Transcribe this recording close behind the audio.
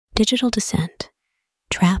digital descent,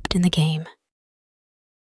 trapped in the game.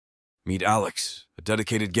 Meet Alex, a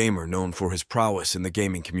dedicated gamer known for his prowess in the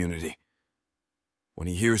gaming community. When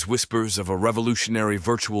he hears whispers of a revolutionary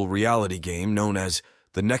virtual reality game known as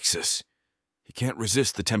the Nexus, he can't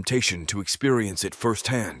resist the temptation to experience it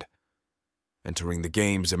firsthand. Entering the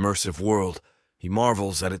game's immersive world, he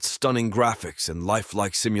marvels at its stunning graphics and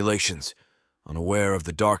lifelike simulations, unaware of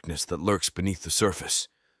the darkness that lurks beneath the surface.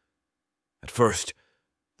 At first,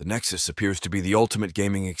 the Nexus appears to be the ultimate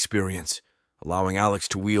gaming experience, allowing Alex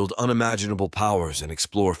to wield unimaginable powers and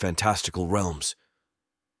explore fantastical realms.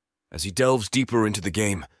 As he delves deeper into the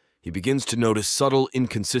game, he begins to notice subtle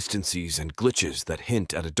inconsistencies and glitches that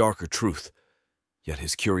hint at a darker truth, yet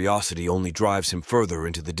his curiosity only drives him further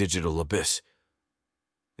into the digital abyss.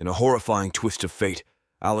 In a horrifying twist of fate,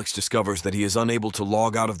 Alex discovers that he is unable to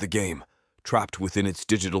log out of the game, trapped within its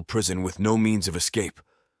digital prison with no means of escape.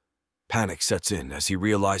 Panic sets in as he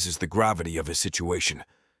realizes the gravity of his situation,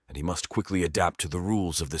 and he must quickly adapt to the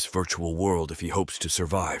rules of this virtual world if he hopes to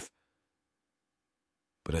survive.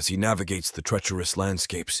 But as he navigates the treacherous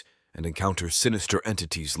landscapes and encounters sinister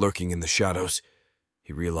entities lurking in the shadows,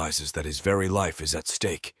 he realizes that his very life is at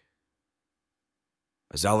stake.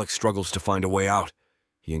 As Alex struggles to find a way out,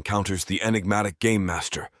 he encounters the enigmatic Game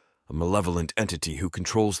Master, a malevolent entity who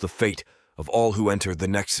controls the fate of all who enter the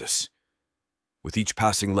Nexus. With each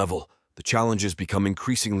passing level, the challenges become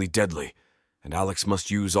increasingly deadly, and Alex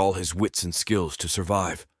must use all his wits and skills to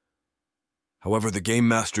survive. However, the Game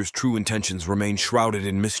Master's true intentions remain shrouded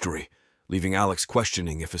in mystery, leaving Alex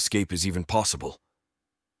questioning if escape is even possible.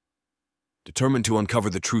 Determined to uncover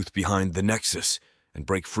the truth behind the Nexus and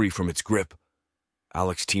break free from its grip,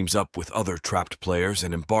 Alex teams up with other trapped players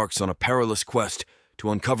and embarks on a perilous quest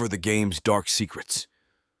to uncover the game's dark secrets.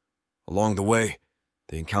 Along the way,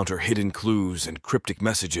 they encounter hidden clues and cryptic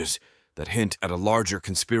messages that hint at a larger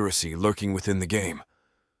conspiracy lurking within the game.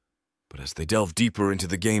 But as they delve deeper into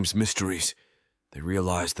the game's mysteries, they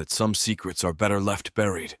realize that some secrets are better left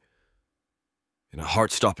buried. In a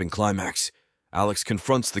heart-stopping climax, Alex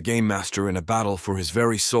confronts the Game Master in a battle for his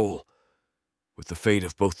very soul. With the fate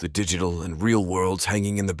of both the digital and real worlds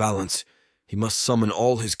hanging in the balance, he must summon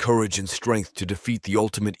all his courage and strength to defeat the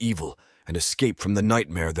ultimate evil and escape from the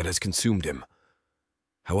nightmare that has consumed him.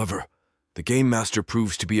 However, the Game Master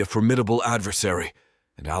proves to be a formidable adversary,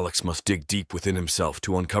 and Alex must dig deep within himself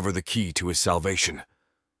to uncover the key to his salvation.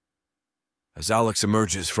 As Alex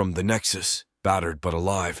emerges from the Nexus, battered but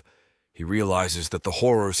alive, he realizes that the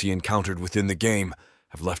horrors he encountered within the game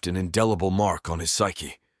have left an indelible mark on his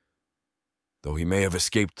psyche. Though he may have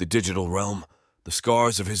escaped the digital realm, the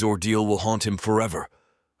scars of his ordeal will haunt him forever,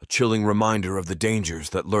 a chilling reminder of the dangers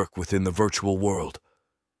that lurk within the virtual world.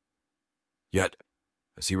 Yet,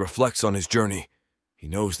 as he reflects on his journey, he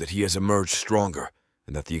knows that he has emerged stronger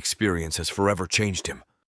and that the experience has forever changed him.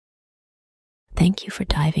 Thank you for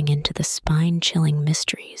diving into the spine-chilling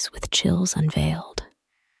mysteries with Chills Unveiled.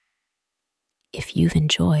 If you've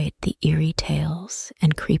enjoyed the eerie tales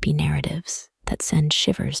and creepy narratives that send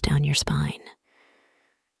shivers down your spine,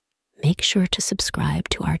 make sure to subscribe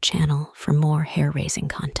to our channel for more hair-raising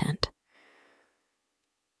content.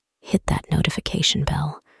 Hit that notification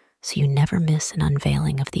bell so you never miss an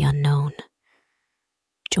unveiling of the unknown.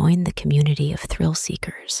 Join the community of thrill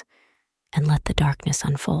seekers and let the darkness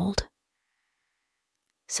unfold.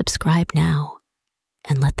 Subscribe now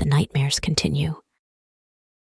and let the nightmares continue.